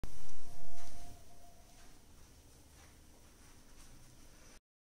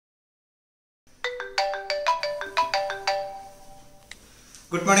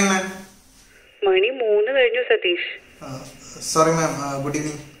Good morning, ma'am. Mani 3 കഴിഞ്ഞു Satheesh. Sorry, ma'am. Good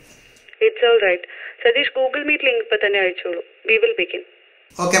evening. It's all right. Satheesh Google Meet link ഇപ്പോ തന്നെ അയച്ചോളൂ. We will begin.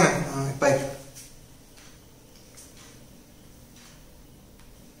 Okay, ma'am. Bye.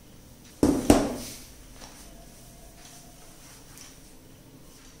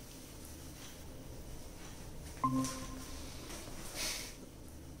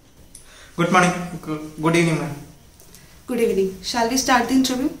 Good morning. Good evening, ma'am. Good evening. Shall we start the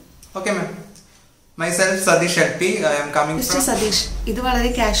interview? Okay, ma'am. Myself, Satheeshante. I am coming Mr. from... Satheesh, ഇത് വളരെ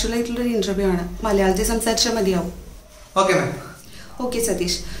casual ആയിട്ടുള്ള ഒരു interview ആണ്. മലയാളത്തിൽ സംസാരിച്ചാൽ മതിയാവും. Okay, ma'am. ഓക്കെ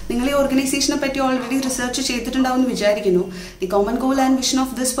സതീഷ്, നിങ്ങൾ ഈ ഓർഗനൈസേഷനെ പറ്റി ഓൾറെഡി റിസർച്ച് ചെയ്തിട്ടുണ്ടാവും വിചാരിക്കുന്നു. The common goal and vision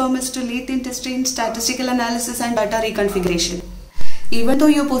of this firm is to lead industry in statistical analysis and data റീകൺഫിഗറേഷൻ. Even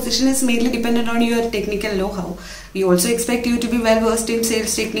though your position is mainly dependent on your technical know-how, we also expect you to be well versed in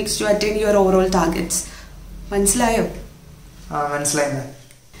sales techniques to attain your overall targets. മനസ്സിലായോ? മനസ്സിലായി മാം.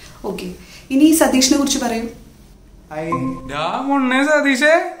 Okay, ഇനി സതീഷിനെ കുറിച്ച് പറയൂ.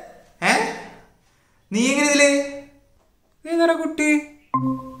 സതീഷേ, നീ എങ്ങനെ ഇതില് നീ കുട്ടി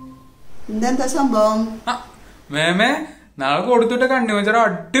എന്താ സംഭവം? മേമേ നാളെ കൊടുത്തിട്ട് കണ്ണുവെച്ചാൽ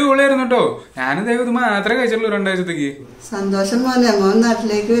അടിപൊളിയായിരുന്നു കേട്ടോ. ഞാനിതേ ഇത് മാത്രമേ കഴിച്ചുള്ളൂ 2 ആഴ്ചത്തേക്ക്. സന്തോഷം മോനെ, മോൻ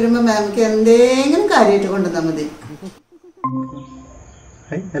നാട്ടിലേക്ക് വരുമ്പോ മാമിക്ക് എന്തെങ്കിലും കാര്യമായിട്ട് കൊണ്ടുവന്നാ മതി.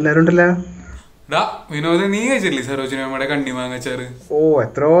 എല്ലാരും ഉണ്ടല്ലോ. വിനോദ്, നീ കഴിച്ചില്ലേ സരോജിനിയമ്മയുടെ കണ്ണിമാങ്ങാച്ചാറ്? ഓ,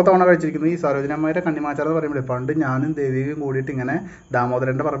 എത്രയോ തവണ കഴിച്ചിരിക്കുന്നു. ഈ സരോജിനിയമ്മയുടെ കണ്ണിമാച്ചാർ എന്ന് പറയുമ്പോഴേ പണ്ട് ഞാനും ദേവിയും കൂടിയിട്ട് ഇങ്ങനെ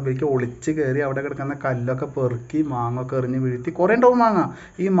ദാമോദരന്റെ പറമ്പിലേക്ക് ഒളിച്ച് കയറി അവിടെ കിടക്കുന്ന കല്ലൊക്കെ പെറുക്കി മാങ്ങൊക്കെ എറിഞ്ഞ് വീഴ്ത്തി കുറെ ഉണ്ടാവും മാങ്ങ.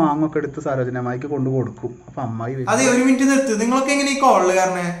 ഈ മാങ്ങൊക്കെ എടുത്ത് സരോജിനിയമ്മയ്ക്ക് കൊണ്ടു കൊടുക്കും. അപ്പൊ അമ്മായി അതെ, ഒരു മിനിറ്റ് നിർത്ത്. നിങ്ങളൊക്കെ എങ്ങനെ ഈ കോളില്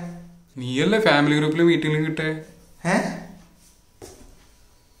കാരണേ? നീയല്ലേ ഫാമിലി ഗ്രൂപ്പിൽ മീറ്റിംഗിൽ കിട്ടേ?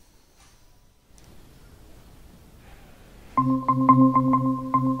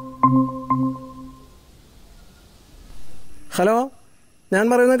 ഹലോ, ഞാൻ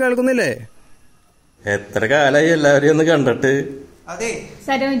പറയുന്നത് കേൾക്കുന്നില്ലേ? എത്ര കാലായി എല്ലാവരെയും ഒന്ന് കണ്ടിട്ട്. അതെ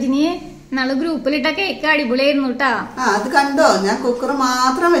സരോജിനിയെ നാളെ ഗ്രൂപ്പിലിട്ട കേക്ക് അടിപൊളിയായിരുന്നു കേട്ടാ. അത് കണ്ടോ? ഞാൻ കുക്കർ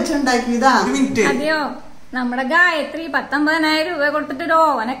മാത്രം വെച്ചുണ്ടാക്കിയതാ. അതെയോ? നമ്മുടെ ഗായത്രി 19,000 രൂപ കൊടുത്തിട്ട്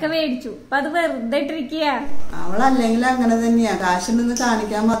ഓവനൊക്കെ മേടിച്ചു. അപ്പൊ അത് വെറുതെ ഇട്ടിരിക്കുക. അവളല്ലെങ്കിൽ അങ്ങനെ തന്നെയാ, കാശിനൊന്ന്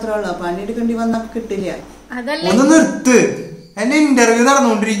കാണിക്കാൻ മാത്രമേ ഉള്ളൂ. പണിയെടുക്കേണ്ടി വന്ന കിട്ടില്ല. അതല്ലേ, ഒന്ന് നിർത്ത്. എന്റെ ഇന്റർവ്യൂ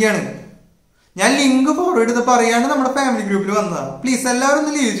നടന്നുകൊണ്ടിരിക്കുകയാണ്. ഞാൻ ലിങ്ക് ഫോർവേഡ് ചെയ്ത് പറയാണ്ട് നമ്മുടെ ഫാമിലി ഗ്രൂപ്പിൽ വന്നതാ. പ്ലീസ് എല്ലാവരും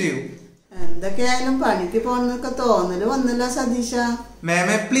ഒന്ന് ലീവ് ചെയ്യൂ. എന്തൊക്കെയായാലും പണിക്ക് പോകുന്നൊക്കെ തോന്നല് വന്നില്ല സതീഷ.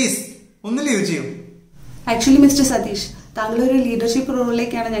 മാമേ പ്ലീസ് ഒന്ന് ലീവ് ചെയ്യൂ. ആക്ച്വലി മിസ്റ്റർ സതീഷ്, താങ്കൾ ഒരു ലീഡർഷിപ്പ്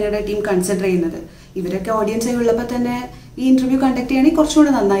റോളിലേക്കാണ് ഞങ്ങളുടെ ടീം കൺസിഡർ ചെയ്യുന്നത്. ഇവരൊക്കെ ഓഡിയൻസ് ഉള്ളപ്പോൾ തന്നെ ഈ ഇന്റർവ്യൂ കണ്ടക്ട് ചെയ്യണമെങ്കിൽ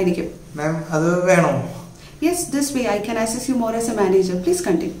കുറച്ചുകൂടെ നന്നായിരിക്കും. മാം, അത് വേണോ? Yes, this way I can assist you more as A manager. Please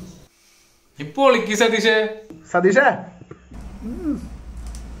continue. ഇപ്പോൾ സതീഷേ. സതീഷേ,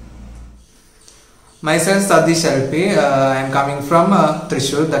 Myself Satheeshante. I am coming from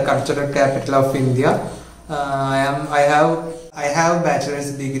Thrissur, the cultural capital of India. I have bachelor's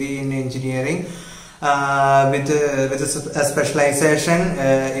degree in engineering with a specialization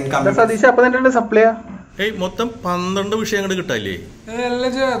in computer. Satheesh അപ്പൊ തന്നെ supply മൊത്തം 12 വിഷയങ്ങൾ കിട്ടാല്ലേ?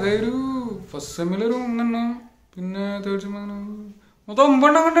 അതൊരു first സെമ്മിലൊരു 3 പിന്നെ third സെമ്മിൽ മൊത്തം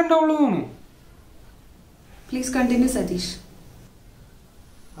 9 കണ്ടുണ്ടാവുള്ളൂ. Please continue Satheesh.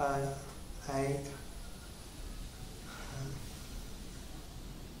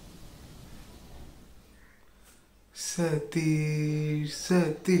 Satheesh,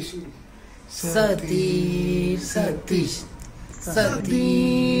 Satheesh, Satheesh, Satheesh, Satheesh,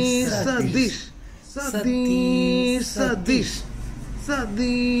 Satheesh, Satheesh, Satheesh,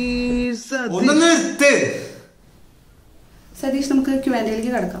 Satheesh, Satheesh. ഒന്ന് നിർത്ത്. സതീഷ്, നമുക്ക്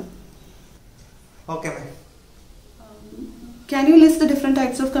Q&Aയിലേക്ക് കടക്കാം. Okay, ma'am. Can you list the different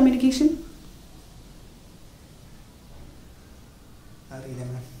types of communication? അറിയില്ല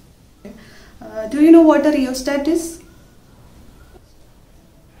മാം. Do you know what a rheostat is?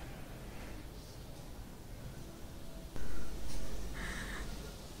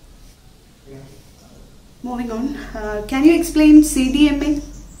 Moving on, can you explain CDMA?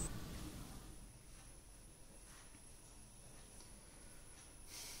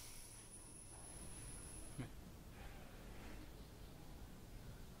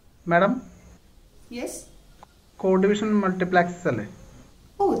 Madam, Yes. Code division മൾട്ടിപ്ലക്സസ് അല്ലേ?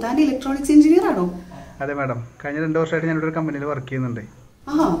 ഓ, താൻ electronics engineer ആണോ? അതെ madam, കഴിഞ്ഞ 2 വർഷമായിട്ട് ഞാനിവിടെ ഒരു കമ്പനിയിൽ വർക്ക് ചെയ്യുന്നുണ്ട്.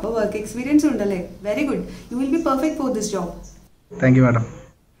 അപ്പൊ വർക്ക് എക്സ്പീരിയൻസ് ഉണ്ടല്ലേ? Very good. You will be perfect for this job. Thank you madam.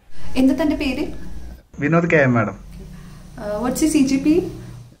 എന്താ തന്റെ പേര്? Vinod KM madam. What's your CGPA?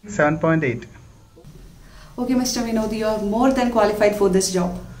 7.8. Okay, Mr. Vinod, you are more than qualified for this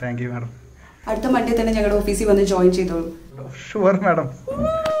job. Thank you madam. അടുത്ത Monday തന്നെ ഞങ്ങളുടെ ഓഫീസിൽ വന്ന് join ചെയ്തോളൂ. Sure madam.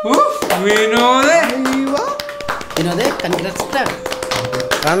 വിനോദേ, Congrats.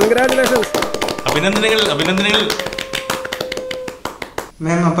 Congratulations. അഭിനന്ദനങ്ങൾ, അഭിനന്ദനങ്ങൾ.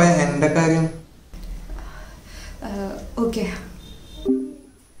 മാം, അപ്പൊ എന്റെ കാര്യം? ഓക്കെ,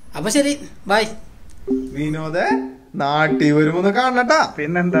 അപ്പൊ ശരി, ബൈ. വിനോദ നാട്ടിൽ വരുമ്പോ കാണട്ടാ.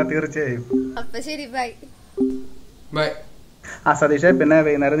 പിന്നെന്താ, തീർച്ചയായും. അപ്പൊ ശരി, ബൈ. ബൈ. സതീഷേ, പിന്നെ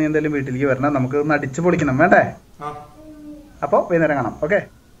വൈകുന്നേരം നീ എന്തായാലും വീട്ടിലേക്ക് വരണം. നമുക്ക് ഒന്ന് അടിച്ചു പൊളിക്കണം, വേണ്ടേ? അപ്പൊ വൈകുന്നേരം കാണാം. ഓക്കെ.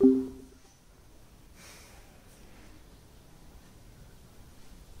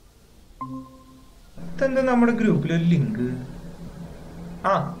 എന്താ നമ്മുടെ ഗ്രൂപ്പിലൊരു ലിങ്ക്?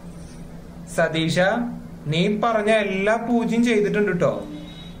 ആ സതീഷ, നീ പറഞ്ഞ എല്ലാ പൂജയും ചെയ്തിട്ടുണ്ട് കേട്ടോ.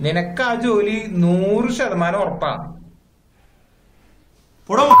 നിനക്ക് ആ ജോലി 100% ഉറപ്പാ.